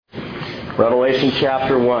Revelation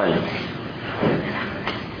chapter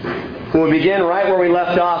 1. We'll begin right where we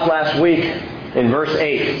left off last week in verse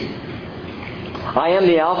 8. I am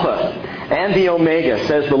the Alpha and the Omega,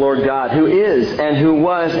 says the Lord God, who is and who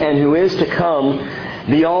was and who is to come,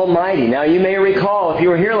 the Almighty. Now you may recall, if you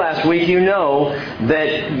were here last week, you know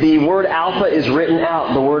that the word Alpha is written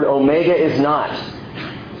out. The word Omega is not.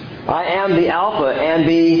 I am the Alpha and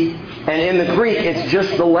in the Greek, it's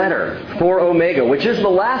just the letter for Omega, which is the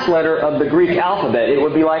last letter of the Greek alphabet. It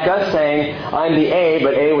would be like us saying, I'm the A,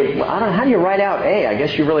 but A would, I don't know, how do you write out A? I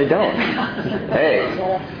guess you really don't.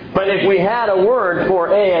 A. But if we had a word for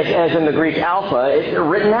A as in the Greek alpha, it's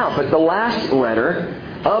written out. But the last letter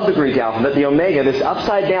of the Greek alphabet, the Omega, this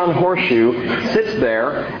upside down horseshoe, sits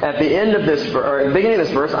there at the end of this, or at the beginning of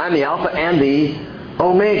this verse, I'm the Alpha and the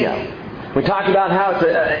Omega. We talked about how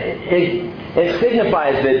it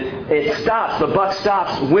signifies that it stops, the buck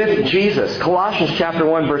stops with Jesus. Colossians chapter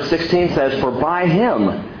 1 verse 16 says, For by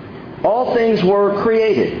Him all things were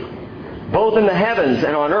created, both in the heavens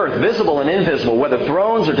and on earth, visible and invisible, whether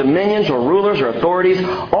thrones or dominions or rulers or authorities,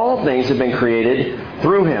 all things have been created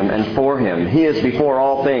through Him and for Him. He is before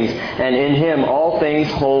all things, and in Him all things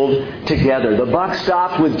hold together. The buck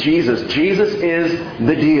stopped with Jesus. Jesus is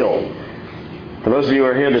the deal. For those of you who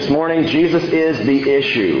are here this morning, Jesus is the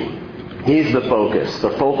issue. He's the focus, the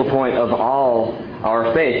focal point of all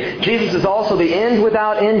our faith. Jesus is also the end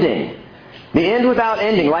without ending. The end without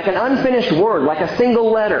ending, like an unfinished word, like a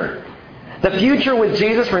single letter. The future with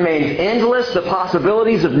Jesus remains endless. The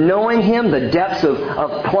possibilities of knowing Him, the depths of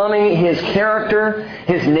plumbing His character,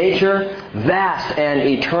 His nature, vast and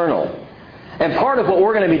eternal. And part of what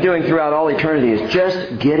we're going to be doing throughout all eternity is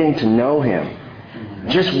just getting to know Him.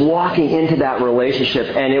 Just walking into that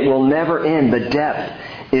relationship, and it will never end. The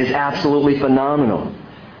depth is absolutely phenomenal.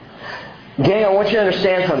 Gang, I want you to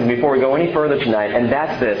understand something before we go any further tonight, and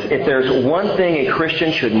that's this. If there's one thing a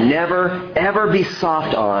Christian should never, ever be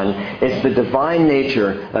soft on, it's the divine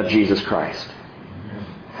nature of Jesus Christ.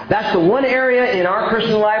 That's the one area in our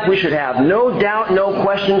Christian life we should have no doubt, no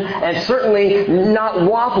question, and certainly not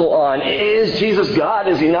waffle on. Is Jesus God?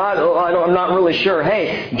 Is He not? Oh, I'm not really sure.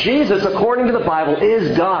 Hey, Jesus, according to the Bible,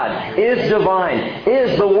 is God, is divine,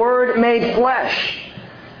 is the Word made flesh.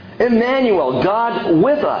 Emmanuel, God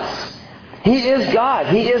with us. He is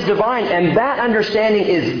God. He is divine. And that understanding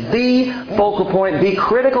is the focal point, the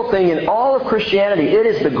critical thing in all of Christianity. It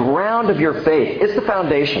is the ground of your faith. It's the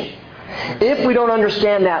foundation. If we don't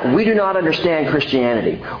understand that, we do not understand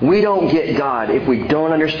Christianity. We don't get God if we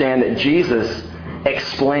don't understand that Jesus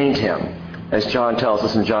explained Him, as John tells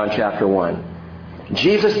us in John chapter 1.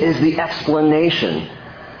 Jesus is the explanation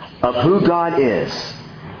of who God is.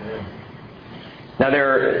 Now,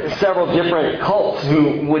 there are several different cults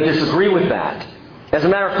who would disagree with that. As a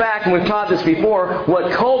matter of fact, and we've taught this before,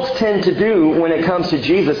 what cults tend to do when it comes to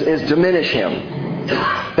Jesus is diminish Him.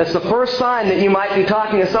 That's the first sign that you might be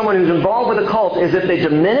talking to someone who's involved with a cult, is if they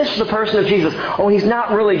diminish the person of Jesus. Oh, He's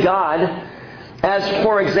not really God. As,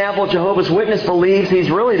 for example, Jehovah's Witness believes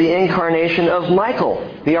He's really the incarnation of Michael,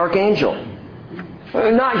 the archangel.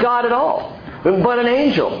 Not God at all, but an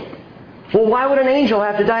angel. Well, why would an angel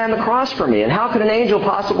have to die on the cross for me? And how could an angel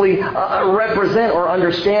possibly represent or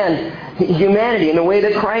understand humanity in the way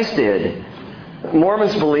that Christ did?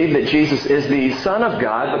 Mormons believe that Jesus is the Son of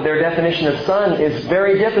God, but their definition of Son is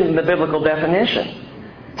very different than the biblical definition.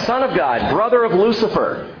 Son of God, brother of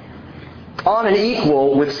Lucifer, on an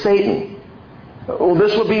equal with Satan. Well,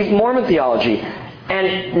 this would be Mormon theology.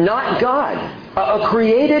 And not God, a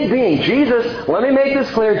created being. Jesus, let me make this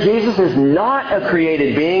clear, Jesus is not a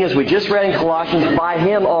created being. As we just read in Colossians, by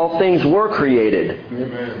Him all things were created.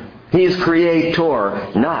 Amen. He is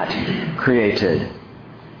creator, not created.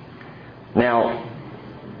 Now,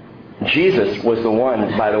 Jesus was the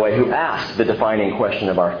one, by the way, who asked the defining question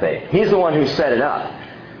of our faith. He's the one who set it up.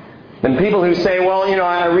 And people who say, well,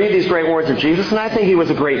 I read these great words of Jesus, and I think He was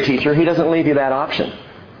a great teacher. He doesn't leave you that option.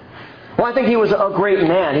 Well, I think He was a great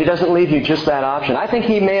man. He doesn't leave you just that option. I think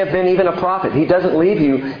He may have been even a prophet. He doesn't leave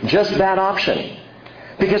you just that option.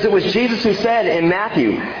 Because it was Jesus who said in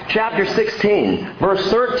Matthew chapter 16, verse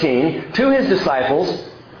 13, to His disciples,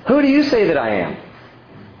 who do you say that I am?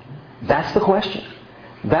 That's the question.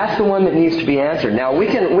 That's the one that needs to be answered. Now, we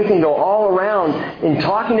can go all around in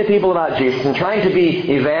talking to people about Jesus and trying to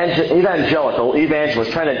be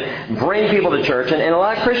evangelists, trying to bring people to church. And a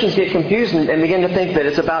lot of Christians get confused and begin to think that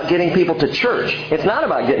it's about getting people to church. It's not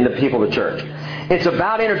about getting the people to church. It's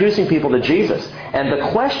about introducing people to Jesus. And the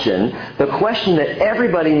question that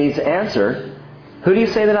everybody needs to answer, who do you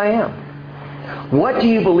say that I am? What do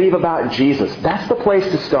you believe about Jesus? That's the place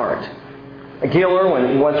to start. Gail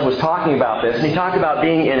Irwin once was talking about this, and he talked about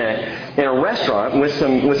being in a restaurant with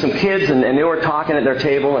some kids, and they were talking at their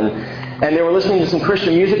table, and they were listening to some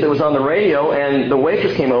Christian music that was on the radio, and the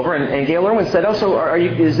waitress came over, and Gail Irwin said, "Oh, so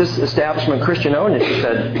is this establishment Christian-owned?" And she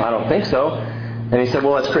said, "I don't think so." And he said,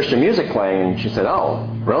 "Well, it's Christian music playing." And she said, "Oh,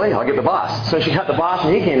 really? I'll get the boss." So she got the boss,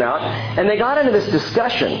 and he came out, and they got into this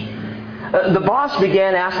discussion. The boss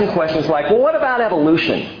began asking questions like, "Well, what about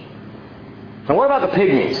evolution? And what about the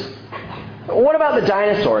pygmies? What about the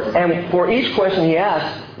dinosaurs?" And for each question he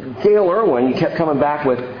asked, Gail Irwin kept coming back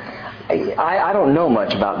with, I don't know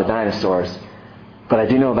much about the dinosaurs, but I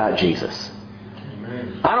do know about Jesus.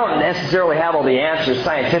 I don't necessarily have all the answers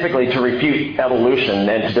scientifically to refute evolution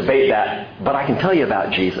and to debate that, but I can tell you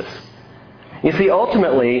about Jesus. You see,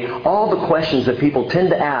 ultimately, all the questions that people tend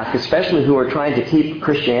to ask, especially who are trying to keep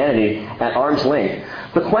Christianity at arm's length,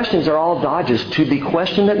 the questions are all dodges to the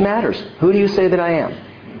question that matters. Who do you say that I am?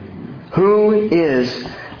 Who is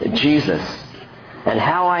Jesus? And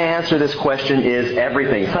how I answer this question is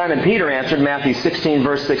everything. Simon Peter answered Matthew 16,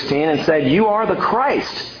 verse 16, and said, "You are the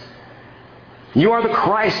Christ. You are the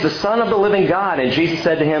Christ, the Son of the living God." And Jesus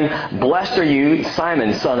said to him, "Blessed are you,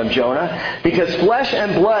 Simon, son of Jonah, because flesh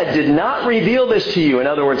and blood did not reveal this to you." In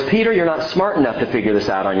other words, Peter, you're not smart enough to figure this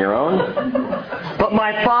out on your own. "But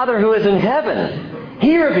my Father who is in heaven,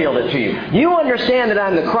 He revealed it to you." You understand that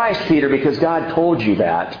I'm the Christ, Peter, because God told you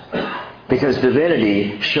that. Because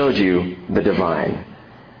divinity showed you the divine.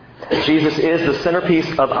 Jesus is the centerpiece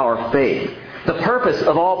of our faith. The purpose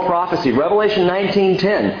of all prophecy. Revelation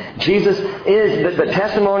 19:10. Jesus is the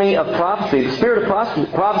testimony of prophecy. The spirit of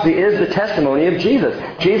prophecy is the testimony of Jesus.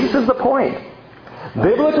 Jesus is the point.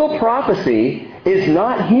 Biblical prophecy is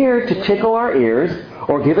not here to tickle our ears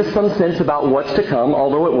or give us some sense about what's to come,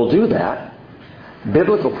 although it will do that.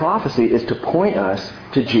 Biblical prophecy is to point us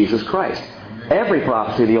to Jesus Christ. Every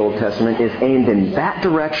prophecy of the Old Testament is aimed in that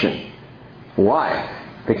direction. Why?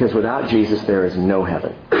 Because without Jesus, there is no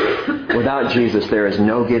heaven. Without Jesus, there is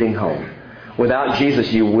no getting home. Without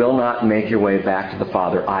Jesus, you will not make your way back to the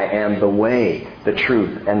Father. "I am the way, the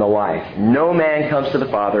truth, and the life. No man comes to the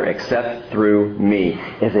Father except through me."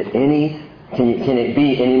 Can it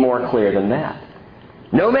be any more clear than that?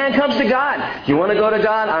 No man comes to God. If you want to go to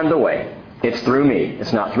God, I'm the way. It's through me.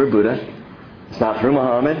 It's not through Buddha. It's not through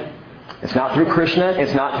Muhammad. It's not through Krishna.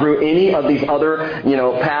 It's not through any of these other,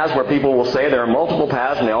 paths where people will say there are multiple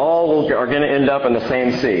paths and they all are going to end up in the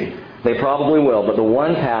same sea. They probably will, but the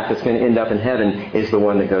one path that's going to end up in heaven is the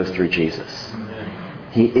one that goes through Jesus.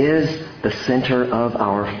 He is the center of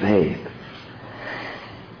our faith.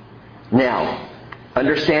 Now,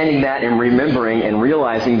 understanding that and remembering and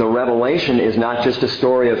realizing the revelation is not just a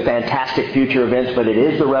story of fantastic future events, but it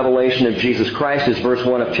is the revelation of Jesus Christ, as verse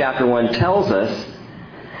 1 of chapter 1 tells us.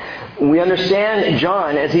 We understand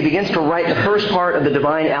John, as he begins to write the first part of the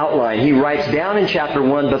divine outline, he writes down in chapter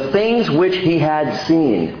 1 the things which he had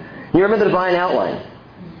seen. You remember the divine outline?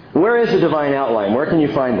 Where is the divine outline? Where can you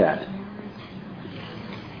find that?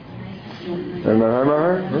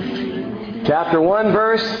 Remember? Chapter 1,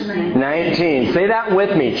 verse 19. Say that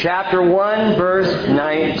with me. Chapter 1, verse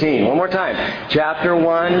 19. One more time. Chapter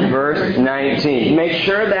 1, verse 19. Make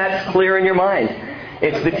sure that's clear in your mind.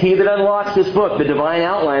 It's the key that unlocks this book, the divine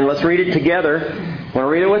outline. Let's read it together. Want to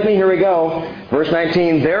read it with me? Here we go. Verse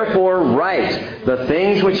 19, "Therefore write the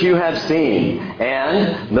things which you have seen,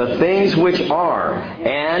 and the things which are,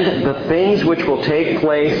 and the things which will take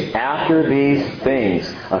place after these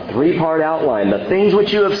things." A three-part outline. The things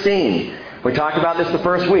which you have seen. We talked about this the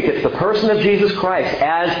first week. It's the person of Jesus Christ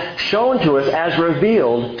as shown to us, as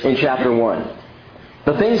revealed in chapter 1.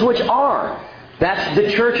 The things which are. That's the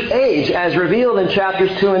church age as revealed in chapters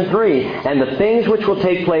 2 and 3. And the things which will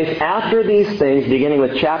take place after these things, beginning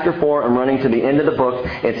with chapter 4 and running to the end of the book,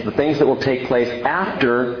 it's the things that will take place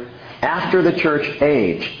after the church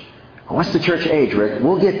age. What's the church age, Rick?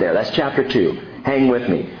 We'll get there. That's chapter 2. Hang with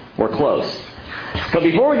me. We're close. But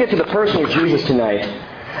before we get to the person of Jesus tonight,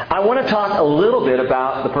 I want to talk a little bit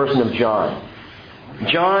about the person of John.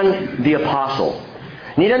 John the Apostle.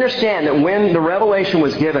 You need to understand that when the revelation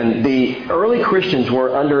was given, the early Christians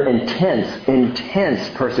were under intense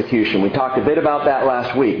persecution. We talked a bit about that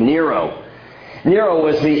last week. Nero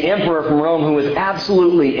was the emperor from Rome who was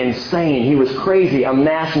absolutely insane. He was crazy, a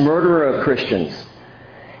mass murderer of Christians.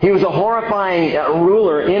 He was a horrifying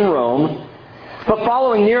ruler in Rome. But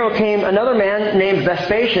following Nero came another man named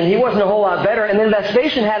Vespasian. He wasn't a whole lot better. And then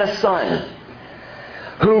Vespasian had a son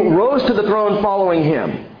who rose to the throne following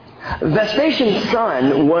him. Vespasian's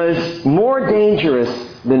son was more dangerous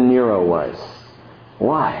than Nero was.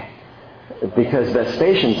 Why? Because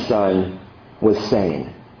Vespasian's son was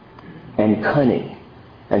sane and cunning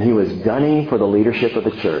and he was gunning for the leadership of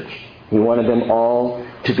the church. He wanted them all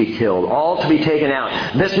to be killed, all to be taken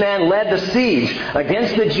out. This man led the siege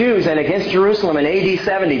against the Jews and against Jerusalem in AD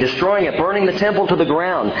 70, destroying it, burning the temple to the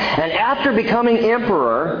ground. And after becoming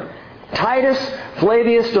emperor, Titus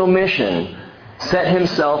Flavius Domitian set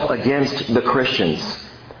himself against the Christians.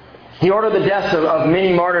 He ordered the deaths of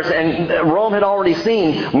many martyrs, and Rome had already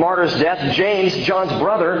seen martyrs' death. James, John's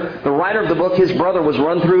brother, the writer of the book, his brother was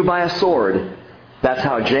run through by a sword. That's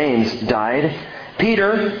how James died.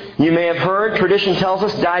 Peter, you may have heard, tradition tells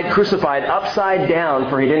us, died crucified upside down,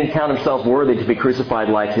 for he didn't count himself worthy to be crucified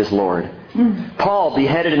like his Lord. Paul,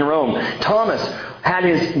 beheaded in Rome. Thomas had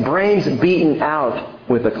his brains beaten out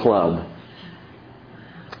with a club.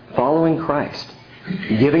 Following Christ,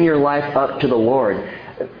 giving your life up to the Lord.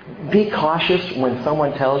 Be cautious when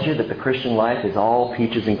someone tells you that the Christian life is all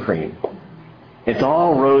peaches and cream. It's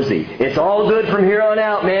all rosy. It's all good from here on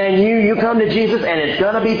out, man. You come to Jesus and it's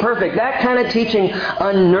going to be perfect. That kind of teaching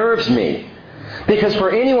unnerves me. Because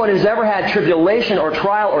for anyone who's ever had tribulation or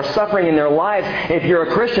trial or suffering in their lives, if you're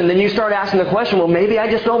a Christian, then you start asking the question, well, maybe I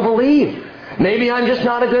just don't believe. Maybe I'm just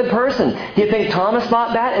not a good person. Do you think Thomas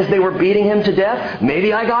thought that as they were beating him to death?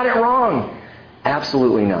 Maybe I got it wrong.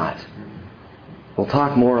 Absolutely not. We'll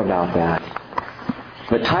talk more about that.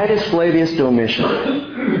 But Titus Flavius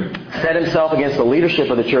Domitian set himself against the leadership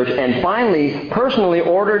of the church and finally personally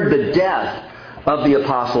ordered the death of the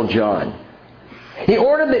Apostle John. He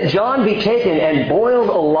ordered that John be taken and boiled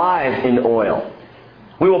alive in oil.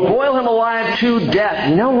 We will boil him alive to death.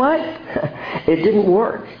 You know what? It didn't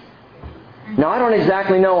work. Now, I don't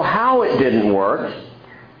exactly know how it didn't work.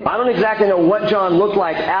 I don't exactly know what John looked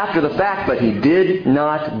like after the fact, but he did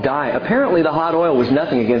not die. Apparently, the hot oil was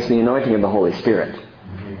nothing against the anointing of the Holy Spirit.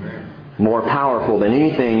 More powerful than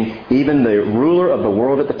anything even the ruler of the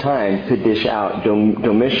world at the time could dish out.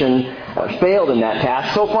 Domitian failed in that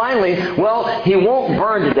task. So finally, well, he won't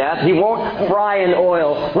burn to death. He won't fry in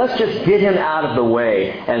oil. Let's just get him out of the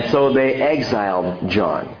way. And so they exiled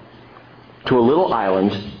John to a little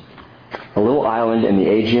island in the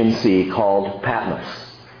Aegean Sea called Patmos.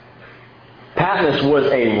 Patmos was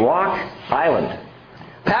a rock island.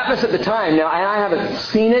 Patmos at the time, now I haven't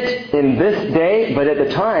seen it in this day, but at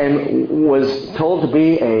the time was told to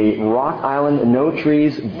be a rock island, no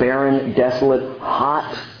trees, barren, desolate,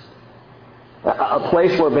 hot, a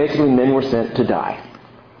place where basically men were sent to die.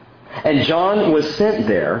 And John was sent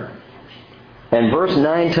there, and verse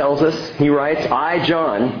 9 tells us, he writes, I,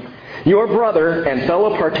 John, your brother and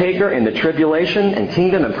fellow partaker in the tribulation and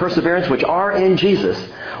kingdom and perseverance which are in Jesus,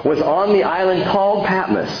 was on the island called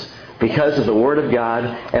Patmos, because of the Word of God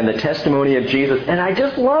and the testimony of Jesus. And I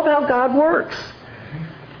just love how God works.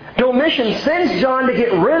 Domitian sends John to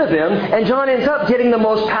get rid of him, and John ends up getting the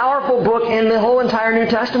most powerful book in the whole entire New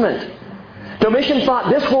Testament. Domitian thought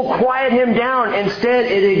this will quiet him down. Instead,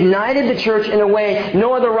 it ignited the church in a way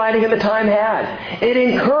no other writing at the time had. It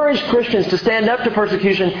encouraged Christians to stand up to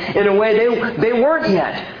persecution in a way they weren't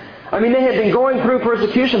yet. I mean, they had been going through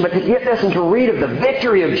persecution, but to get this and to read of the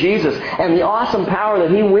victory of Jesus and the awesome power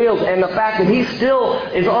that He wields and the fact that He still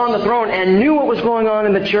is on the throne and knew what was going on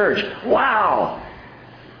in the church. Wow!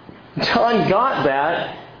 John got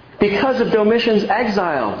that because of Domitian's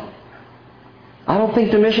exile. I don't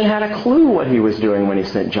think Domitian had a clue what he was doing when he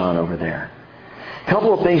sent John over there. A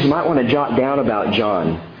couple of things you might want to jot down about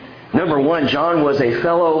John. Number one, John was a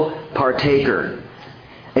fellow partaker.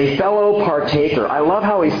 A fellow partaker. I love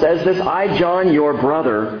how he says this. I, John, your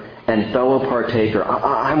brother and fellow partaker.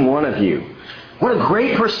 I'm one of you. What a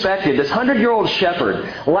great perspective. This 100-year-old shepherd,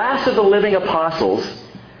 last of the living apostles,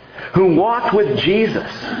 who walked with Jesus,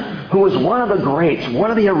 who was one of the greats, one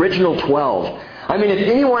of the original 12. I mean, if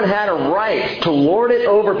anyone had a right to lord it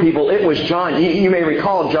over people, it was John. You may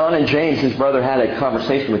recall John and James, his brother, had a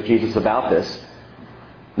conversation with Jesus about this.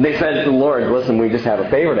 They said to the Lord, listen, we just have a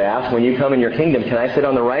favor to ask. When you come in your kingdom, can I sit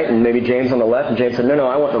on the right and maybe James on the left? And James said, no,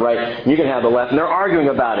 I want the right. You can have the left. And they're arguing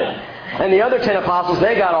about it. And the other 10 apostles,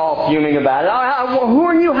 they got all fuming about it. Who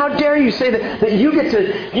are you? How dare you say that you get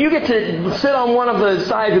to sit on one of the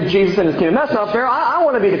sides of Jesus and His kingdom? That's not fair. I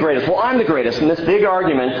want to be the greatest. Well, I'm the greatest. And this big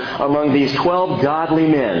argument among these 12 godly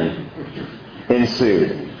men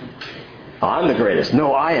ensued. I'm the greatest.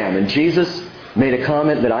 No, I am. And Jesus made a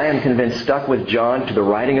comment that I am convinced stuck with John to the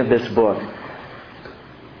writing of this book.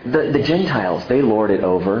 The Gentiles, they lord it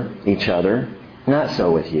over each other. Not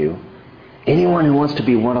so with you. Anyone who wants to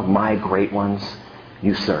be one of my great ones,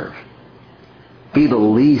 you serve. Be the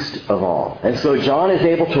least of all. And so John is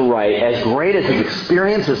able to write, as great as his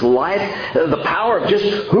experience, his life, the power of just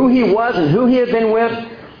who he was and who he had been with,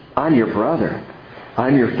 I'm your brother.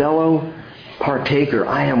 I'm your fellow partaker.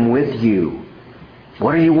 I am with you.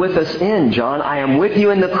 What are you with us in, John? I am with you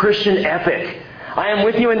in the Christian epic. I am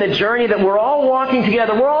with you in the journey that we're all walking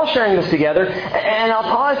together. We're all sharing this together. And I'll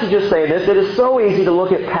pause to just say this. It is so easy to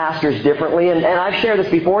look at pastors differently. And I've shared this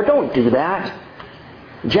before. Don't do that.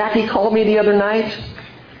 Jackie called me the other night.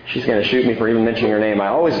 She's going to shoot me for even mentioning her name. I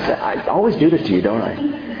always do this to you, don't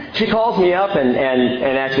I? She calls me up, and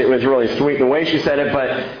actually it was really sweet the way she said it.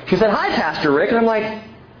 But she said, "Hi, Pastor Rick." And I'm like,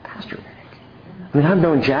 "Pastor Rick? I mean, I've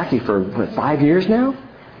known Jackie for, 5 years now?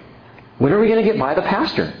 When are we going to get by the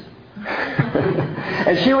pastor?"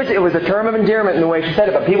 And it was a term of endearment in the way she said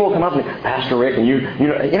it, but people will come up and say, "Pastor Rick," and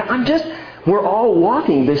we're all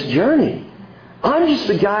walking this journey. I'm just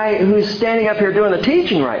the guy who's standing up here doing the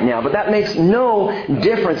teaching right now, but that makes no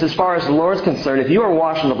difference as far as the Lord's concerned. If you are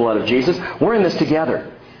washed in the blood of Jesus, we're in this together.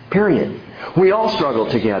 Period. We all struggle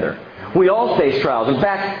together. We all face trials. In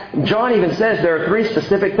fact, John even says there are 3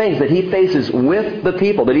 specific things that he faces with the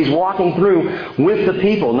people, that he's walking through with the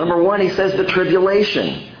people. Number 1, he says the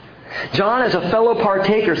tribulation. John, as a fellow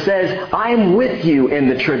partaker, says, "I'm with you in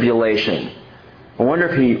the tribulation." I wonder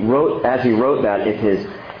if he wrote that, if his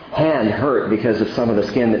hand hurt because of some of the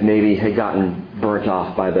skin that maybe had gotten burnt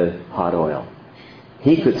off by the hot oil.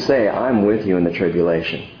 He could say, "I'm with you in the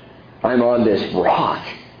tribulation. I'm on this rock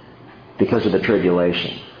because of the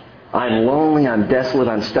tribulation. I'm lonely, I'm desolate,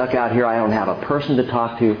 I'm stuck out here. I don't have a person to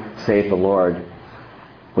talk to save the Lord,"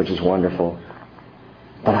 which is wonderful.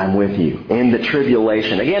 But I'm with you in the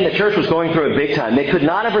tribulation. Again, the church was going through it big time. They could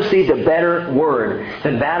not have received a better word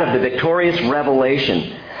than that of the victorious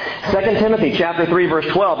revelation. 2 Timothy chapter 3, verse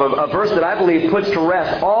 12, a verse that I believe puts to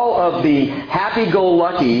rest all of the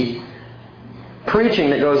happy-go-lucky preaching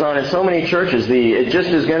that goes on in so many churches, it just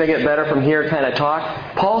is going to get better from here kind of talk.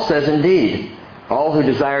 Paul says, "Indeed, all who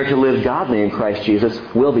desire to live godly in Christ Jesus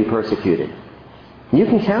will be persecuted." You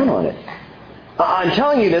can count on it. I'm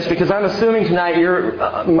telling you this because I'm assuming tonight you're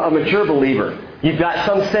a mature believer. You've got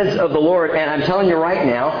some sense of the Lord, and I'm telling you right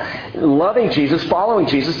now, loving Jesus, following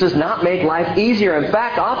Jesus does not make life easier. In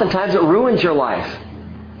fact, oftentimes it ruins your life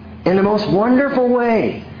in the most wonderful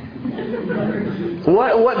way.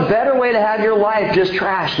 What better way to have your life just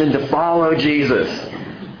trashed than to follow Jesus?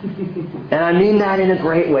 And I mean that in a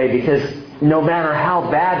great way, because no matter how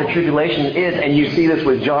bad the tribulation is, and you see this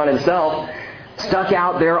with John himself, stuck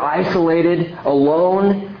out there, isolated,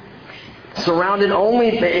 alone, surrounded only,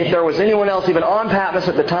 if there was anyone else even on Patmos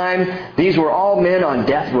at the time, these were all men on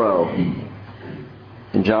death row.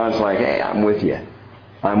 And John's like, "Hey, I'm with you.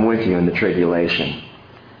 I'm with you in the tribulation."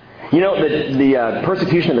 You know, the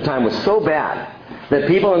persecution at the time was so bad that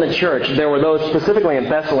people in the church, there were those specifically in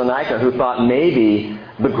Thessalonica who thought maybe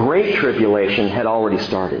the Great Tribulation had already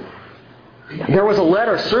started. There was a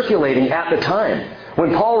letter circulating at the time.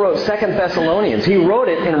 When Paul wrote 2 Thessalonians, he wrote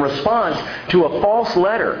it in response to a false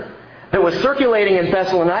letter that was circulating in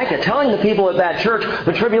Thessalonica, telling the people at that church,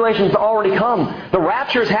 the tribulation's already come. The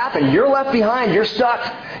rapture's happened. You're left behind. You're stuck.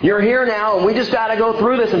 You're here now, and we just got to go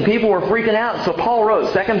through this. And people were freaking out. So Paul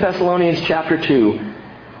wrote 2 Thessalonians chapter 2,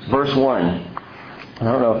 verse 1. I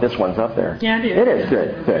don't know if this one's up there. Yeah, it is. It is.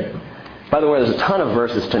 Good, good. By the way, there's a ton of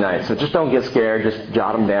verses tonight, so just don't get scared. Just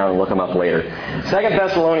jot them down and look them up later. 2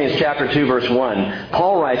 Thessalonians chapter 2, verse 1,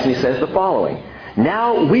 Paul writes and he says the following.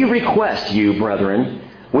 "Now we request you, brethren,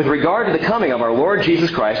 with regard to the coming of our Lord Jesus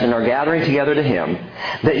Christ and our gathering together to Him,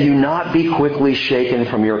 that you not be quickly shaken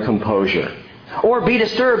from your composure, or be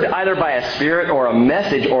disturbed either by a spirit or a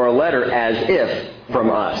message or a letter as if from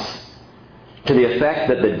us, to the effect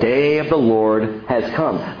that the day of the Lord has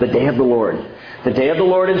come." The day of the Lord. The day of the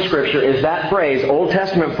Lord in Scripture is that phrase, Old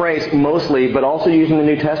Testament phrase mostly, but also used in the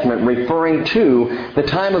New Testament, referring to the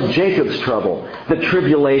time of Jacob's trouble, the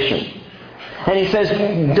tribulation. And he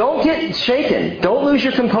says, don't get shaken. Don't lose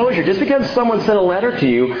your composure. Just because someone sent a letter to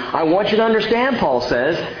you, I want you to understand, Paul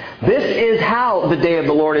says, this is how the day of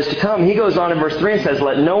the Lord is to come. He goes on in verse 3 and says,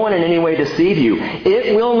 "Let no one in any way deceive you.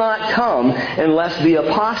 It will not come unless the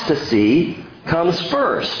apostasy comes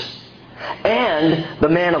first. And the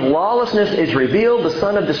man of lawlessness is revealed, the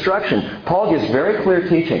son of destruction." Paul gives very clear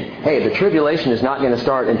teaching. Hey, the tribulation is not going to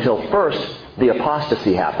start until first the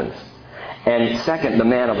apostasy happens. And second, the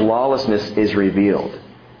man of lawlessness is revealed.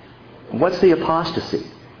 What's the apostasy?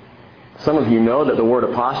 Some of you know that the word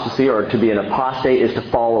apostasy, or to be an apostate, is to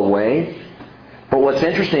fall away. But what's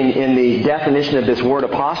interesting in the definition of this word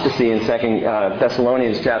apostasy in 2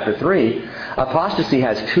 Thessalonians chapter 3, apostasy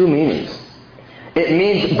has 2 meanings. It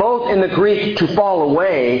means both in the Greek to fall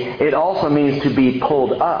away, it also means to be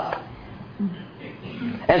pulled up.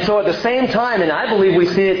 And so at the same time, and I believe we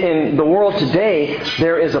see it in the world today,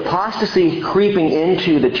 there is apostasy creeping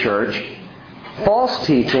into the church, false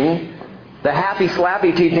teaching, the happy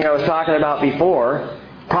slappy teaching I was talking about before,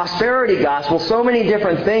 prosperity gospel, so many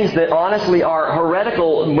different things that honestly are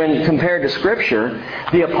heretical when compared to Scripture.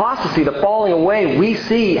 The apostasy, the falling away, we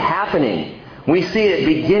see happening. We see it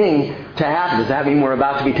beginning to happen. Does that mean we're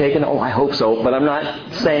about to be taken? Oh, I hope so, but I'm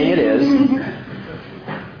not saying it is.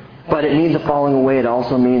 But it means a falling away. It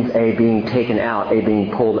also means a being taken out, a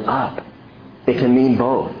being pulled up. It can mean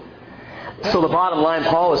both. So the bottom line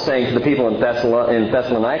Paul is saying to the people in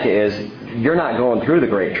Thessalonica is, you're not going through the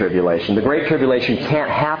Great Tribulation. The Great Tribulation can't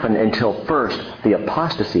happen until first the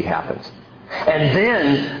apostasy happens. And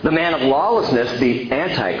then the man of lawlessness, the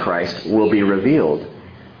Antichrist, will be revealed.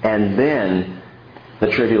 And then the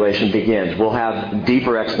tribulation begins. We'll have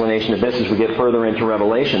deeper explanation of this as we get further into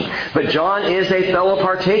Revelation. But John is a fellow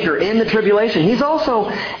partaker in the tribulation. He's also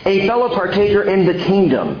a fellow partaker in the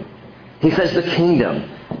kingdom. He says the kingdom.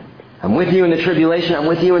 I'm with you in the tribulation. I'm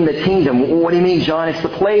with you in the kingdom. What do you mean, John? It's the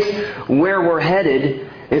place where we're headed.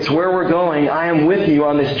 It's where we're going. I am with you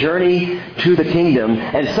on this journey to the kingdom.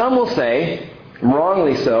 And some will say,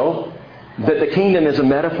 wrongly so, that the kingdom is a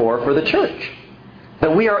metaphor for the church.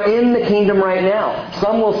 That we are in the kingdom right now.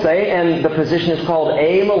 Some will say, and the position is called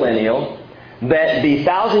amillennial, that the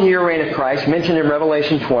 1,000-year reign of Christ, mentioned in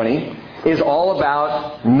Revelation 20, is all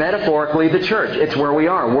about, metaphorically, the church. It's where we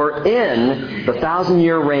are. We're in the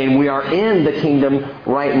 1,000-year reign. We are in the kingdom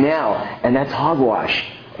right now. And that's hogwash.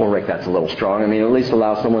 Well, Rick, that's a little strong. I mean, at least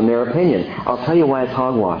allow someone their opinion. I'll tell you why it's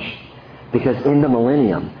hogwash. Because in the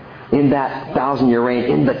millennium, in that 1,000-year reign,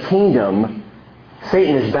 in the kingdom,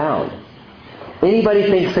 Satan is bound. Anybody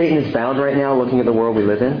think Satan is bound right now looking at the world we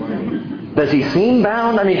live in? Does he seem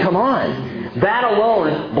bound? I mean, come on. That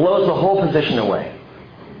alone blows the whole position away.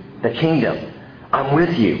 The kingdom. I'm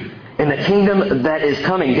with you. In the kingdom that is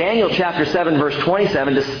coming. Daniel chapter 7 verse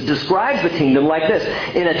 27 describes the kingdom like this.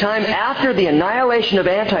 In a time after the annihilation of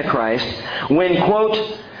Antichrist, when,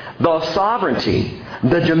 quote, the sovereignty,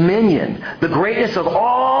 the dominion, the greatness of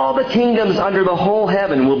all the kingdoms under the whole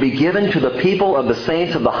heaven will be given to the people of the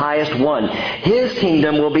saints of the highest one. His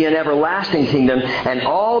kingdom will be an everlasting kingdom, and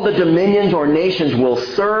all the dominions or nations will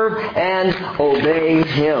serve and obey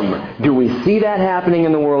him. Do we see that happening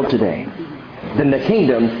in the world today? Then the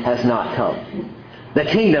kingdom has not come. The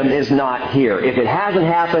kingdom is not here. If it hasn't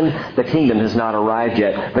happened, the kingdom has not arrived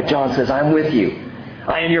yet. But John says, I'm with you.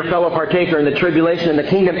 I am your fellow partaker in the tribulation and the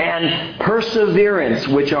kingdom and perseverance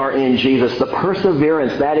which are in Jesus. The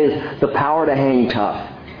perseverance, that is the power to hang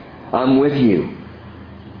tough. I'm with you.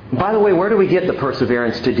 By the way, where do we get the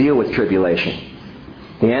perseverance to deal with tribulation?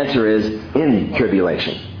 The answer is in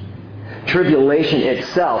tribulation. Tribulation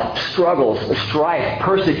itself, struggles, strife,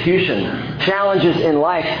 persecution, challenges in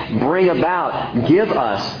life give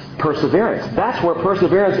us perseverance. That's where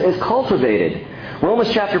perseverance is cultivated.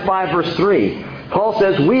 Romans chapter 5 verse 3. Paul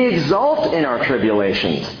says, we exult in our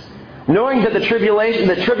tribulations, knowing that the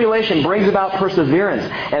tribulation brings about perseverance,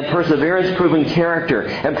 and perseverance proven character,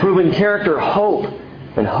 and proven character hope,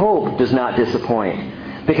 and hope does not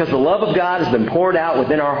disappoint. Because the love of God has been poured out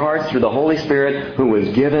within our hearts through the Holy Spirit who was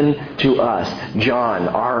given to us. John,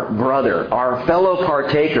 our brother, our fellow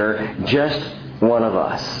partaker, just one of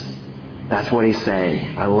us. That's what he's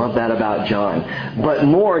saying. I love that about John. But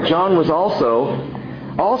more, John was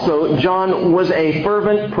John was a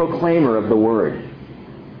fervent proclaimer of the Word.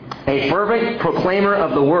 A fervent proclaimer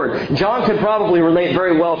of the Word. John could probably relate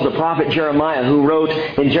very well to the prophet Jeremiah, who wrote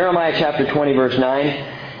in Jeremiah chapter 20 verse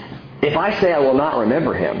 9, if I say I will not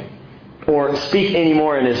remember him, or speak any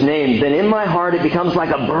more in his name, then in my heart it becomes like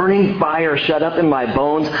a burning fire shut up in my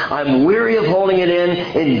bones. I'm weary of holding it in.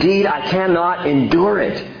 Indeed, I cannot endure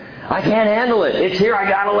it. I can't handle it. It's here. I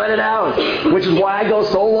got to let it out. Which is why I go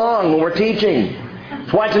so long when we're teaching.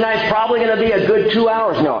 That's why tonight's probably going to be a good 2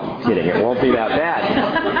 hours. No, I'm kidding. It won't be that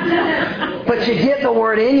bad. But you get the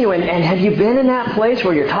Word in you. And have you been in that place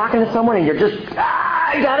where you're talking to someone and you're just,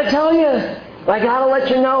 I got to tell you. I got to let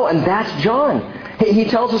you know. And that's John. He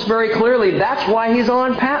tells us very clearly that's why he's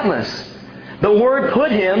on Patmos. The Word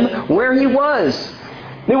put him where he was.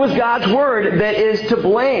 It was God's Word that is to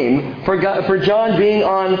blame for John being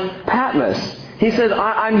on Patmos. He says,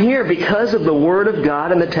 I'm here because of the Word of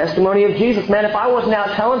God and the testimony of Jesus. Man, if I wasn't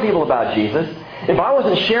out telling people about Jesus, if I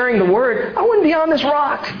wasn't sharing the Word, I wouldn't be on this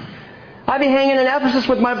rock. I'd be hanging in Ephesus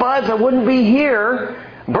with my buds. I wouldn't be here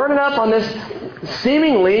burning up on this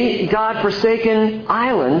seemingly God-forsaken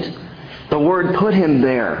island. The Word put him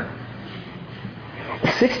there.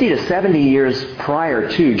 60 to 70 years prior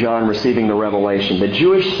to John receiving the revelation, the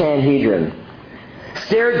Jewish Sanhedrin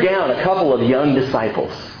stared down a couple of young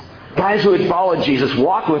disciples. Guys who had followed Jesus,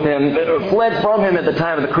 walked with him, fled from him at the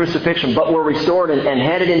time of the crucifixion, but were restored and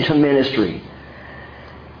headed into ministry.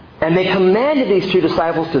 And they commanded these two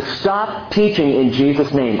disciples to stop teaching in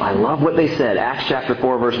Jesus' name. I love what they said. Acts chapter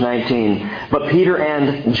 4, verse 19. But Peter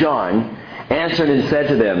and John answered and said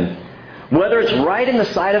to them, whether it's right in the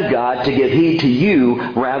sight of God to give heed to you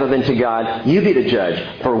rather than to God, you be the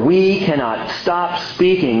judge. For we cannot stop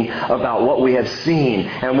speaking about what we have seen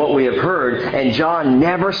and what we have heard. And John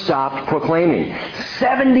never stopped proclaiming.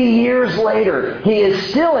 70 years later, he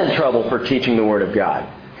is still in trouble for teaching the Word of God.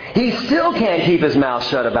 He still can't keep his mouth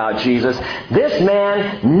shut about Jesus. This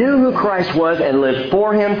man knew who Christ was and lived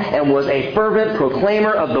for Him and was a fervent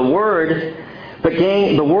proclaimer of the Word. But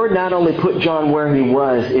gang, the Word not only put John where he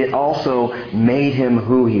was, it also made him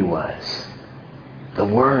who he was. The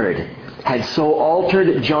Word had so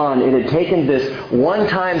altered John, it had taken this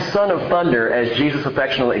one-time son of thunder, as Jesus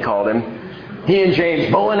affectionately called him. He and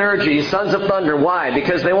James, Boanerges, sons of thunder. Why?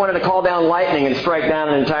 Because they wanted to call down lightning and strike down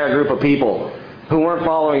an entire group of people who weren't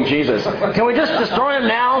following Jesus. Can we just destroy him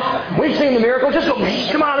now? We've seen the miracle. Just go,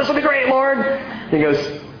 come on, this will be great, Lord. He goes,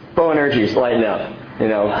 Boanerges, lighten up.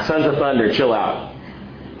 Sons of thunder, chill out.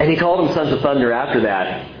 And he called them sons of thunder after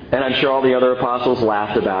that. And I'm sure all the other apostles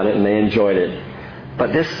laughed about it and they enjoyed it.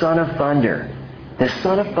 But this son of thunder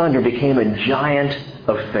became a giant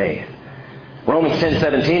of faith. Romans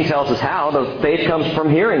 10:17 tells us how. The faith comes from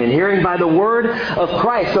hearing, and hearing by the word of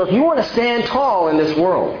Christ. So if you want to stand tall in this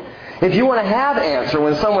world, if you want to have answer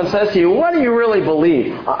when someone says to you, what do you really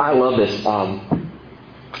believe? I love this.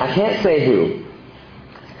 I can't say who.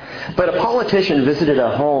 But a politician visited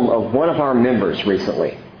a home of one of our members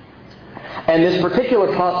recently. And this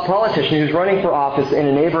particular politician who's running for office in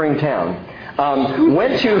a neighboring town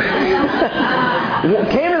came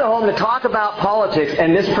to the home to talk about politics.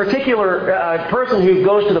 And this particular person who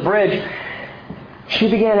goes to the bridge, she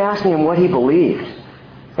began asking him what he believed.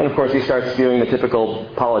 And of course he starts doing the typical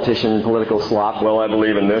politician political slop. Well, I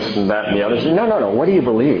believe in this and that and the other. She said, no. What do you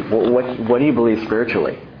believe? What do you believe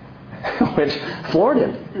spiritually? Which floored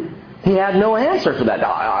him. He had no answer for that.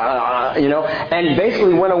 And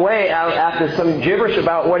basically went away after some gibberish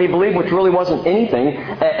about what he believed, which really wasn't anything,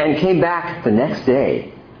 and came back the next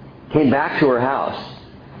day. Came back to her house.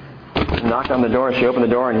 Knocked on the door, and she opened the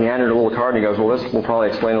door, and he handed her a little card, and he goes, well, this will probably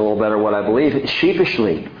explain a little better what I believe.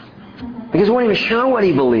 Sheepishly. Because he wasn't even sure what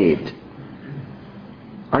he believed.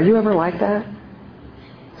 Are you ever like that?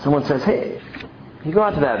 Someone says, hey, you go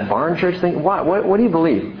out to that barn church thing. What do you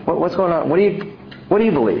believe? What's going on? What do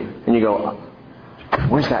you believe? And you go,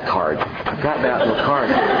 where's that card? I've got that little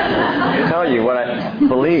card. I'll tell you what I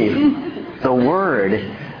believe. The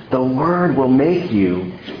Word will make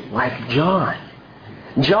you like John.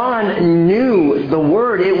 John knew the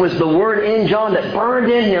Word. It was the Word in John that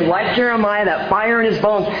burned in him, like Jeremiah, that fire in his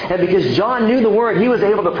bones. And because John knew the Word, he was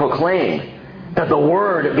able to proclaim that the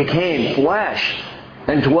Word became flesh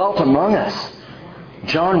and dwelt among us.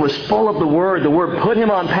 John was full of the Word. The Word put him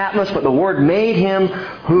on Patmos, but the Word made him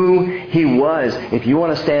who he was. If you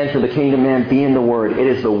want to stand for the kingdom, man, be in the Word. It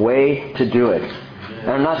is the way to do it. And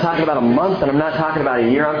I'm not talking about a month, and I'm not talking about a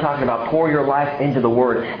year. I'm talking about pour your life into the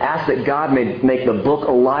Word. Ask that God may make the book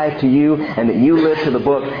alive to you, and that you live to the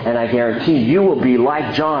book, and I guarantee you will be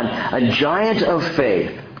like John, a giant of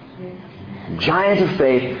faith. Giant of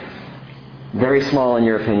faith, very small in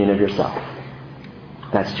your opinion of yourself.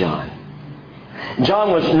 That's John.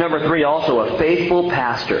 John was, number 3, also a faithful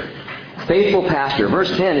pastor. Faithful pastor. Verse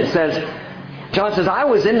 10, it says, John says, I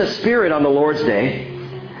was in the Spirit on the Lord's day,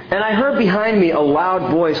 and I heard behind me a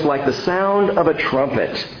loud voice like the sound of a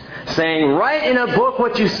trumpet, saying, write in a book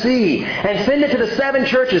what you see, and send it to the 7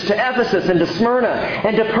 churches, to Ephesus, and to Smyrna,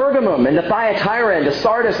 and to Pergamum, and to Thyatira, and to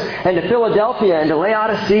Sardis, and to Philadelphia, and to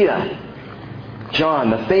Laodicea. John,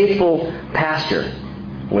 the faithful pastor,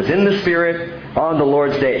 was in the Spirit on the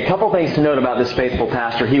Lord's day. A couple things to note about this faithful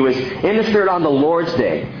pastor. He was in the Spirit on the Lord's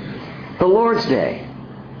day. The Lord's day.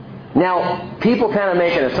 Now, people kind of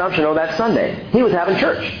make an assumption, that's Sunday. He was having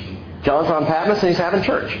church. John's on Patmos and he's having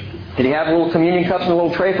church. Did he have little communion cups and a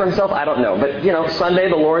little tray for himself? I don't know. But, Sunday,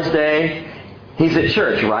 the Lord's day, he's at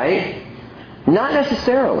church, right? Not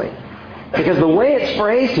necessarily. Because the way it's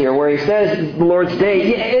phrased here, where he says the Lord's day,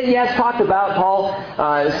 it's talked about. Paul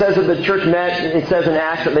says that the church met, it says in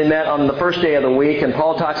Acts that they met on the first day of the week, and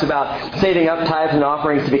Paul talks about saving up tithes and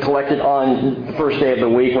offerings to be collected on the first day of the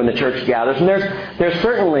week when the church gathers. And there's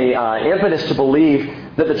certainly impetus to believe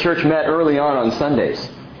that the church met early on Sundays.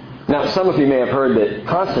 Now, some of you may have heard that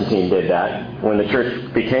Constantine did that when the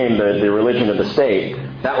church became the religion of the state.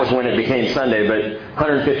 That was when it became Sunday, but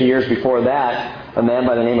 150 years before that, a man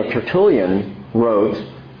by the name of Tertullian wrote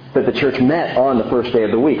that the church met on the first day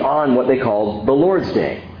of the week, on what they called the Lord's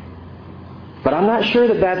Day. But I'm not sure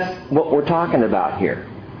that that's what we're talking about here.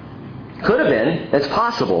 Could have been. It's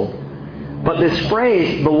possible. But this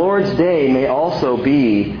phrase, the Lord's day, may also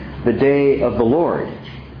be the day of the Lord.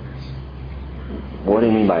 What do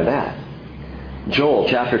you mean by that? Joel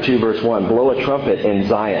chapter 2 verse 1, blow a trumpet in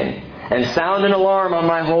Zion and sound an alarm on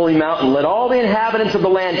my holy mountain. Let all the inhabitants of the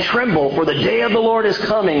land tremble, for the day of the Lord is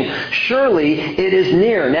coming. Surely it is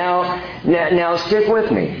near. Now stick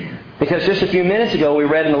with me. Because just a few minutes ago we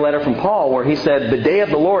read in the letter from Paul where he said the day of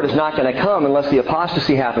the Lord is not going to come unless the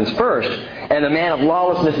apostasy happens first and the man of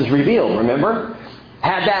lawlessness is revealed. Remember?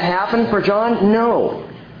 Had that happened for John? No.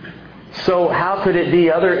 So how could it be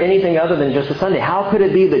anything other than just a Sunday? How could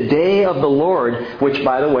it be the day of the Lord, which,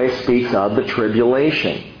 by the way, speaks of the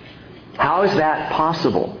tribulation? How is that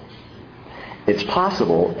possible? It's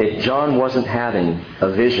possible if John wasn't having a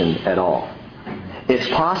vision at all. It's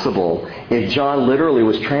possible if John literally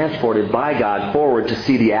was transported by God forward to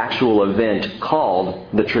see the actual event called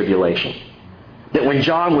the tribulation. That when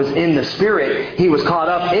John was in the Spirit, he was caught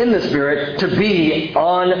up in the Spirit to be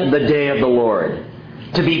on the day of the Lord.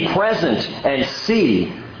 To be present and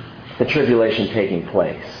see the tribulation taking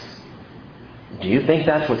place. Do you think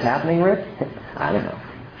that's what's happening, Rick? I don't know.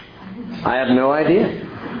 I have no idea.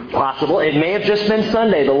 Possible. It may have just been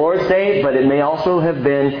Sunday, the Lord's Day, but it may also have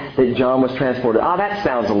been that John was transported. That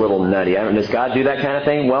sounds a little nutty. Does God do that kind of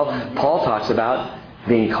thing? Well, Paul talks about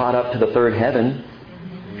being caught up to the third heaven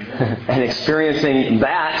and experiencing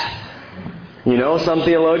that. Some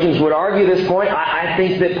theologians would argue this point. I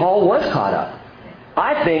think that Paul was caught up.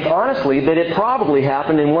 I think, honestly, that it probably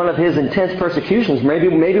happened in one of his intense persecutions, maybe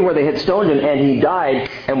where they had stoned him and he died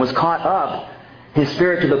and was caught up, his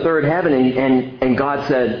spirit to the third heaven, and God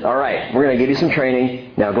said, all right, we're going to give you some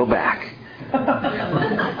training, now go back.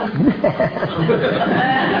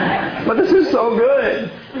 But this is so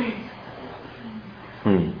good.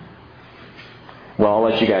 Well, I'll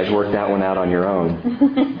let you guys work that one out on your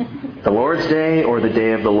own. The Lord's day or the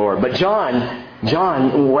day of the Lord. But John,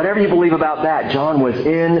 whatever you believe about that, John was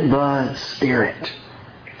in the Spirit.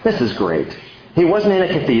 This is great. He wasn't in a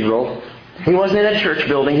cathedral. He wasn't in a church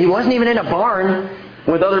building. He wasn't even in a barn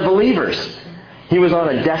with other believers. He was on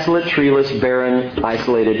a desolate, treeless, barren,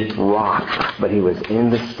 isolated rock. But he was in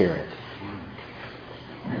the Spirit.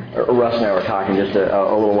 Russ and I were talking just a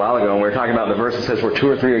little while ago, and we were talking about the verse that says, where 2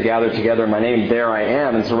 or 3 are gathered together in my name, there I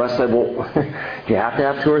am. And so Russ said, well, do you have to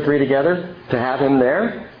have 2 or 3 together to have him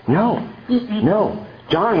there? No. No.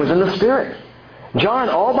 John was in the Spirit. John,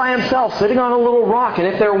 all by himself, sitting on a little rock. And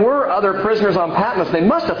if there were other prisoners on Patmos, they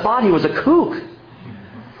must have thought he was a kook.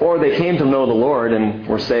 Or they came to know the Lord and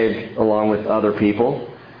were saved along with other people.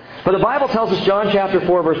 But the Bible tells us, John chapter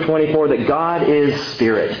 4, verse 24, that God is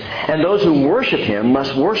Spirit. And those who worship Him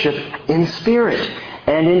must worship in spirit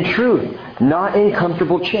and in truth, not in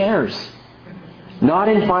comfortable chairs, not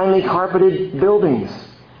in finely carpeted buildings,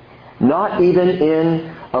 not even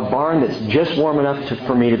in a barn that's just warm enough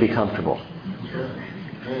for me to be comfortable.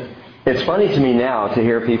 It's funny to me now to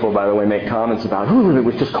hear people, by the way, make comments about, it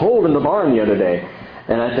was just cold in the barn the other day.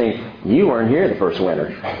 And I think, you weren't here the first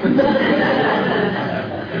winter.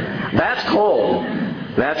 That's cold.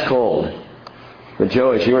 That's cold. But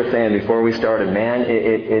Joe, as you were saying before we started, man,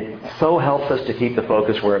 it so helps us to keep the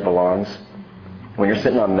focus where it belongs. When you're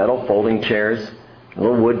sitting on metal folding chairs, a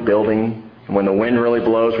little wood building, and when the wind really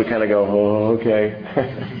blows, we kind of go, oh, okay.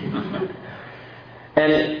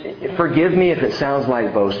 And forgive me if it sounds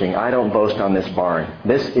like boasting. I don't boast on this barn.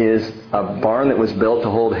 This is a barn that was built to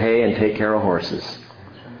hold hay and take care of horses.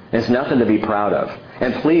 It's nothing to be proud of.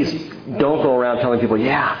 And please, don't go around telling people,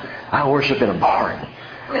 yeah, I worship in a barn.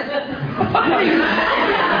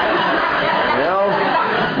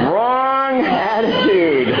 Wrong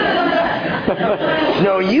attitude.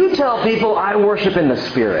 No, you tell people I worship in the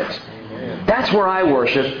Spirit. That's where I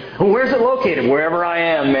worship. Where's it located? Wherever I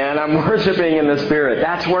am, man. I'm worshiping in the Spirit.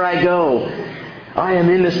 That's where I go. I am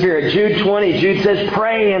in the Spirit. Jude 20, Jude says,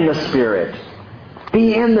 pray in the Spirit.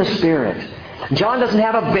 Be in the Spirit. John doesn't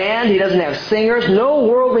have a band. He doesn't have singers. No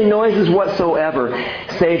worldly noises whatsoever,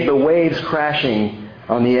 save the waves crashing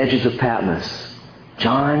on the edges of Patmos.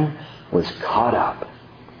 John was caught up.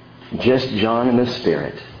 Just John in the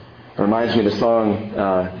Spirit. It reminds me of the song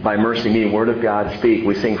by Mercy Me, Word of God Speak.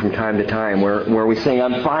 We sing from time to time where we sing,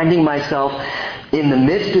 I'm finding myself in the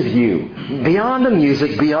midst of you, beyond the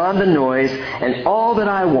music, beyond the noise, and all that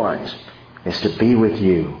I want is to be with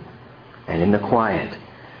you and in the quiet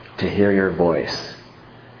to hear your voice.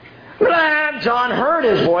 John heard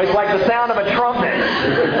his voice like the sound of a trumpet.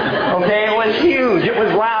 Okay, it was huge, it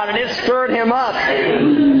was loud, and it stirred him up.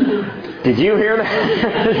 Did you hear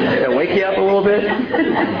that? Did it wake you up a little bit?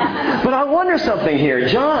 But I wonder something here.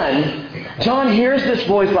 John John hears this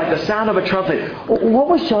voice like the sound of a trumpet. What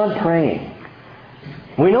was John praying?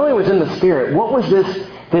 We know he was in the Spirit. What was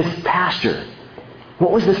this pastor?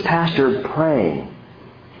 What was this pastor praying?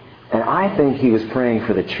 And I think he was praying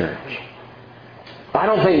for the church. I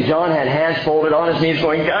don't think John had hands folded on his knees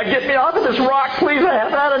going, God, get me off of this rock, please, I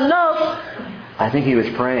have had enough. I think he was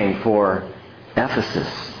praying for Ephesus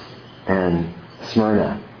and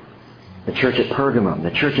Smyrna, the church at Pergamum,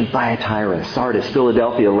 the church in Thyatira, Sardis,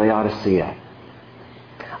 Philadelphia, Laodicea.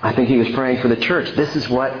 I think he was praying for the church. This is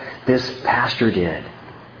what this pastor did.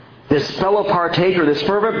 This fellow partaker, this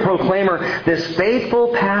fervent proclaimer, this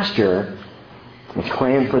faithful pastor was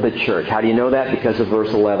praying for the church. How do you know that? Because of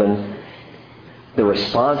verse 11. The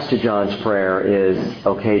response to John's prayer is,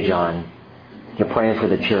 okay, John, you're praying for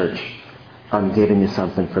the church. I'm giving you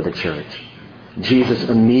something for the church. Jesus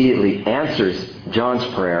immediately answers John's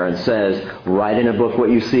prayer and says, write in a book what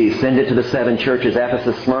you see. Send it to the 7 churches,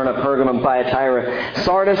 Ephesus, Smyrna, Pergamum, Thyatira,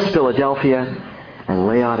 Sardis, Philadelphia, and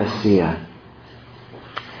Laodicea.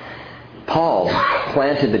 Paul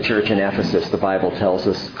planted the church in Ephesus, the Bible tells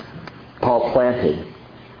us. Paul planted,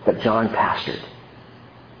 but John pastored.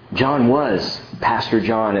 John was Pastor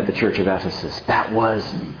John at the church of Ephesus. That was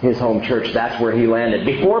his home church. That's where he landed.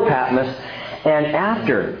 Before Patmos and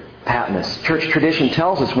after Patmos. Church tradition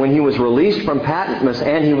tells us when he was released from Patmos,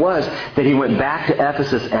 and he was, that he went back to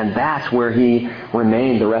Ephesus, and that's where he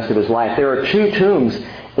remained the rest of his life. There are 2 tombs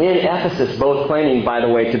in Ephesus, both claiming, by the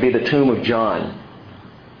way, to be the tomb of John.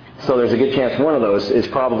 So there's a good chance one of those is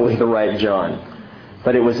probably the right John.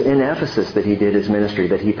 But it was in Ephesus that he did his ministry,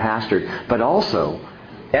 that he pastored. But also,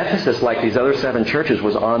 Ephesus, like these other 7 churches,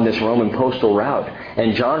 was on this Roman postal route.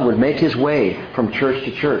 And John would make his way from church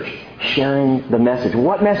to church, sharing the message.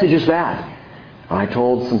 What message is that? I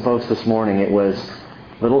told some folks this morning it was,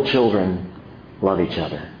 little children love each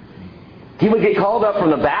other. He would get called up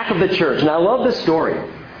from the back of the church. And I love this story.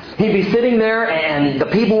 He'd be sitting there and the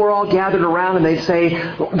people were all gathered around and they'd say,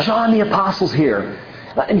 John the Apostle's here.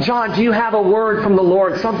 John, do you have a word from the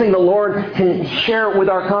Lord? Something the Lord can share with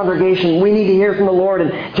our congregation. We need to hear from the Lord.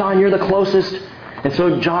 And John, you're the closest. And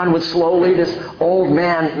so John would slowly, this old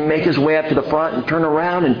man, make his way up to the front and turn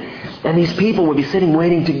around. And these people would be sitting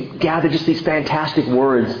waiting to gather just these fantastic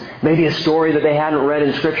words. Maybe a story that they hadn't read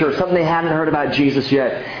in Scripture or something they hadn't heard about Jesus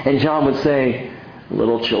yet. And John would say,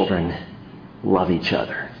 little children love each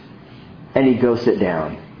other. And he'd go sit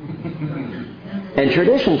down. And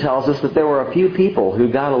tradition tells us that there were a few people who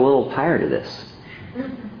got a little tired of this.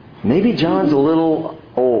 Maybe John's a little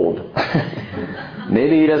old.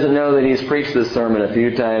 Maybe he doesn't know that he's preached this sermon a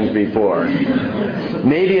few times before.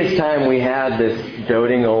 Maybe it's time we had this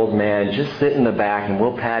doting old man just sit in the back and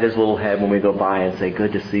we'll pat his little head when we go by and say,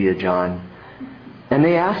 good to see you, John. And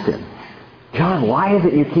they asked him, John, why is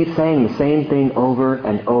it you keep saying the same thing over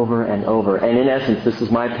and over and over? And in essence, this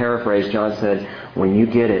is my paraphrase. John said, when you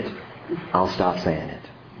get it, I'll stop saying it.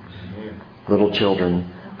 Little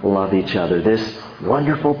children love each other. This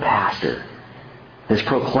wonderful pastor, this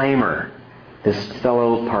proclaimer, this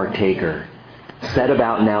fellow partaker, set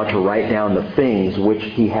about now to write down the things which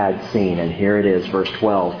he had seen. And here it is, verse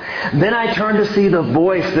 12. Then I turned to see the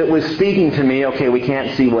voice that was speaking to me. Okay, we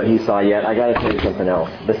can't see what he saw yet. I got to tell you something else.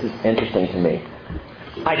 This is interesting to me.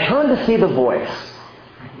 I turned to see the voice.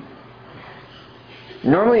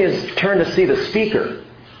 Normally it's turned to see the speaker.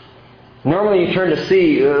 Normally you turn to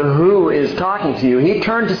see who is talking to you. He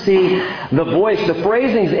turned to see the voice. The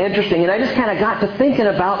phrasing's interesting. And I just kind of got to thinking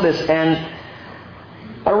about this, and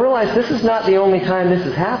I realized this is not the only time this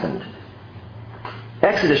has happened.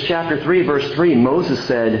 Exodus chapter 3, verse 3, Moses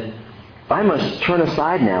said, I must turn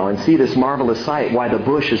aside now and see this marvelous sight, why the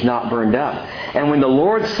bush is not burned up. And when the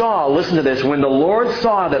Lord saw, listen to this, when the Lord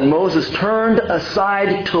saw that Moses turned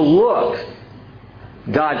aside to look,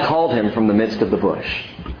 God called him from the midst of the bush.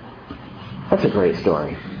 That's a great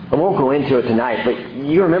story. I won't go into it tonight, but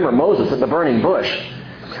you remember Moses at the burning bush.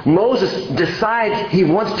 Moses decides he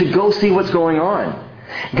wants to go see what's going on.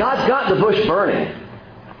 God's got the bush burning.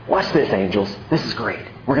 Watch this, angels. This is great.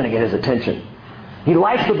 We're going to get his attention. He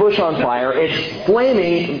lights the bush on fire. It's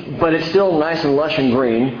flaming, but it's still nice and lush and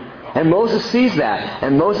green. And Moses sees that.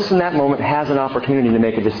 And Moses in that moment has an opportunity to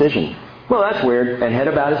make a decision. Well, that's weird, and head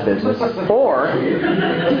about his business. Or,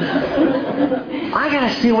 I got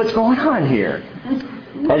to see what's going on here.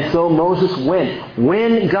 And so Moses went.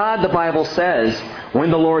 When God, the Bible says,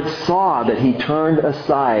 when the Lord saw that he turned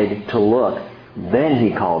aside to look, then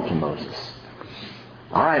he called to Moses.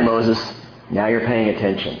 All right, Moses, now you're paying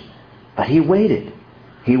attention. But he waited.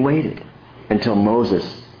 He waited until Moses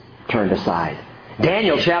turned aside.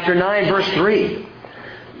 Daniel chapter 9, verse 3.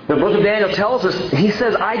 The book of Daniel tells us, he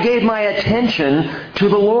says, I gave my attention to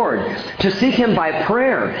the Lord, to seek Him by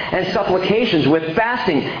prayer and supplications with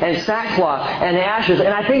fasting and sackcloth and ashes. And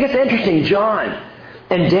I think it's interesting, John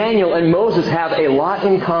and Daniel and Moses have a lot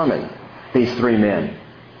in common, these three men.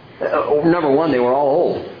 Number one, they were all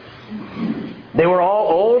old. They were all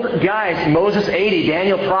old guys. Moses 80,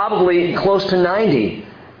 Daniel probably close to 90.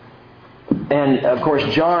 And, of course,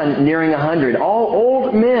 John nearing 100. All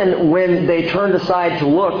old men, when they turned aside to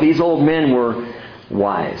look, these old men were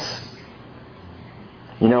wise.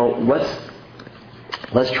 You know,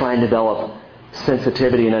 let's try and develop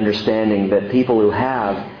sensitivity and understanding that people who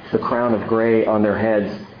have the crown of gray on their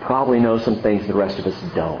heads probably know some things the rest of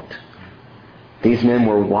us don't. These men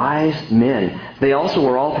were wise men. They also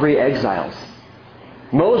were all three exiles.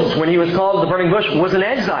 Moses, when he was called to the burning bush, was an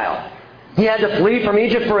exile. He had to flee from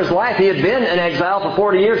Egypt for his life. He had been an exile for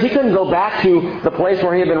 40 years. He couldn't go back to the place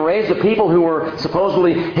where he had been raised, the people who were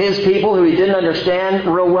supposedly his people, who he didn't understand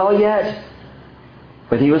real well yet.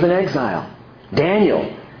 But he was an exile.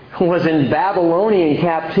 Daniel was in Babylonian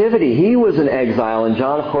captivity. He was an exile. And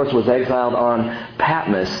John, of course, was exiled on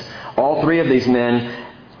Patmos. All three of these men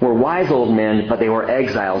were wise old men, but they were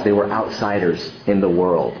exiles. They were outsiders in the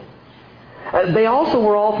world. They also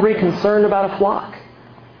were all three concerned about a flock.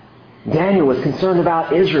 Daniel was concerned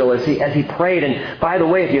about Israel as he prayed. And by the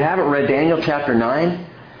way, if you haven't read Daniel chapter 9,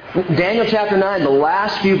 Daniel chapter 9, the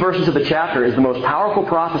last few verses of the chapter, is the most powerful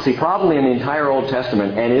prophecy probably in the entire Old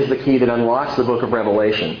Testament and is the key that unlocks the book of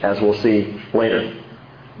Revelation, as we'll see later.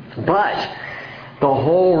 But the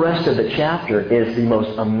whole rest of the chapter is the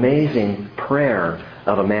most amazing prayer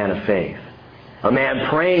of a man of faith. A man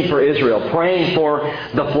praying for Israel, praying for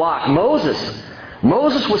the flock.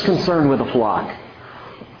 Moses was concerned with the flock.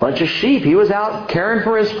 Bunch of sheep. He was out caring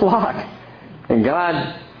for his flock. And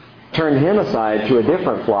God turned him aside to a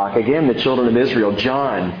different flock. Again, the children of Israel.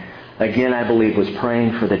 John, again, I believe, was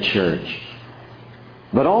praying for the church.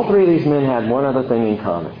 But all three of these men had one other thing in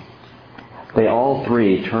common. They all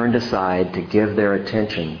three turned aside to give their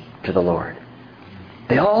attention to the Lord.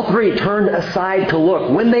 They all three turned aside to look.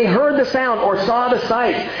 When they heard the sound or saw the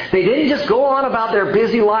sight, they didn't just go on about their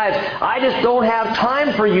busy lives. I just don't have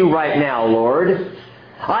time for you right now, Lord.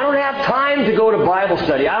 I don't have time to go to Bible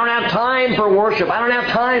study. I don't have time for worship. I don't have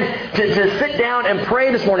time to sit down and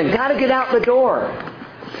pray this morning. Got to get out the door.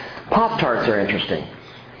 Pop-Tarts are interesting.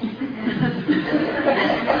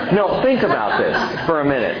 No, think about this for a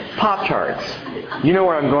minute. Pop-Tarts. You know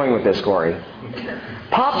where I'm going with this, Corey.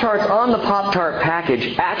 Pop-Tarts on the Pop-Tart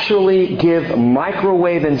package actually give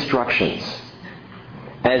microwave instructions.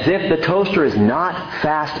 As if the toaster is not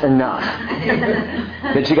fast enough.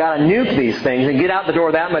 That you got to nuke these things and get out the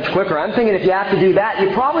door that much quicker. I'm thinking if you have to do that,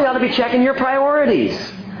 you probably ought to be checking your priorities.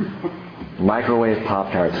 Microwave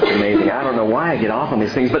Pop-Tarts. Amazing. I don't know why I get off on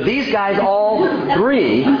these things. But these guys, all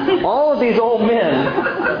of these old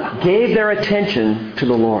men, gave their attention to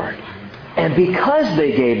the Lord. And because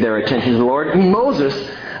they gave their attention to the Lord,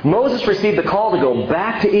 Moses received the call to go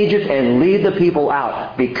back to Egypt and lead the people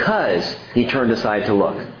out because he turned aside to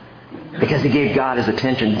look. Because he gave God his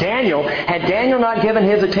attention. Had Daniel not given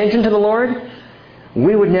his attention to the Lord,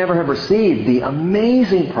 we would never have received the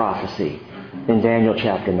amazing prophecy in Daniel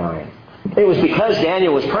chapter 9. It was because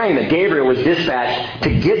Daniel was praying that Gabriel was dispatched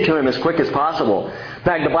to get to him as quick as possible. In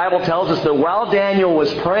fact, the Bible tells us that while Daniel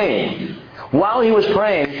was praying,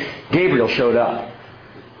 Gabriel showed up.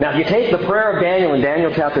 Now, if you take the prayer of Daniel in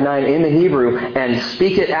Daniel chapter 9 in the Hebrew and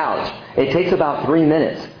speak it out, it takes about 3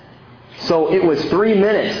 minutes. So it was 3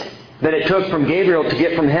 minutes that it took from Gabriel to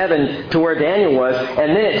get from heaven to where Daniel was.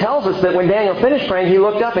 And then it tells us that when Daniel finished praying, he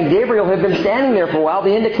looked up and Gabriel had been standing there for a while.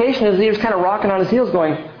 The indication is he was kind of rocking on his heels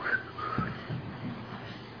going,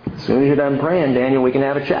 as soon as you're done praying, Daniel, we can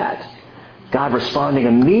have a chat. God responding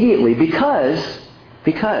immediately because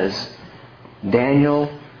Daniel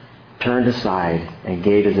turned aside and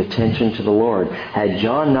gave his attention to the Lord. Had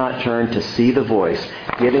John not turned to see the voice,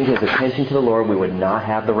 giving his attention to the Lord, we would not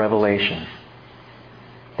have the revelation.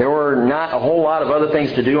 There were not a whole lot of other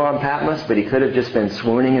things to do on Patmos, but he could have just been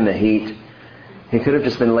swooning in the heat. He could have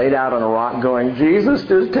just been laid out on a rock going, Jesus,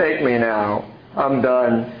 just take me now. I'm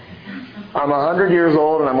done. I'm 100 years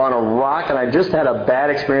old and I'm on a rock and I just had a bad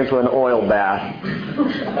experience with an oil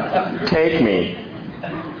bath. Take me.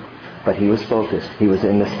 But he was focused. He was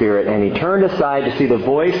in the Spirit. And he turned aside to see the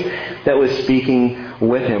voice that was speaking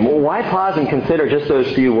with him. Well, why pause and consider just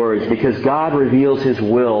those few words? Because God reveals His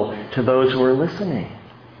will to those who are listening.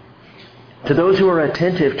 To those who are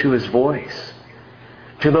attentive to His voice.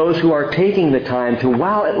 To those who are taking the time to,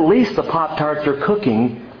 while at least the Pop-Tarts are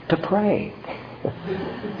cooking, to pray.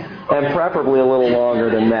 And preferably a little longer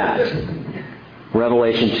than that.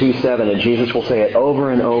 Revelation 2:7, and Jesus will say it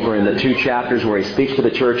over and over in the 2 chapters where he speaks to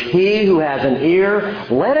the church. He who has an ear,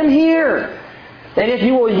 let him hear. And if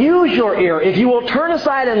you will use your ear, if you will turn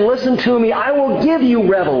aside and listen to me, I will give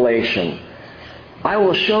you revelation. I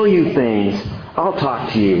will show you things. I'll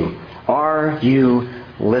talk to you. Are you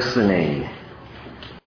listening?